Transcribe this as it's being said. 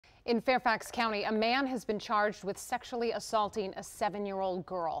In Fairfax County, a man has been charged with sexually assaulting a 7-year-old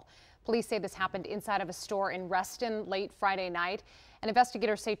girl. Police say this happened inside of a store in Reston late Friday night. And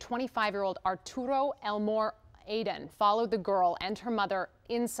investigators say 25-year-old Arturo Elmore Aiden followed the girl and her mother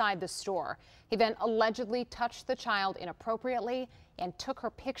inside the store. He then allegedly touched the child inappropriately and took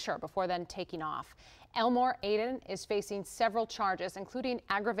her picture before then taking off. Elmore Aiden is facing several charges, including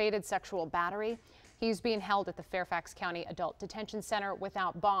aggravated sexual battery. He's being held at the Fairfax County Adult Detention Center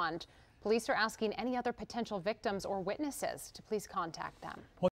without bond. Police are asking any other potential victims or witnesses to please contact them.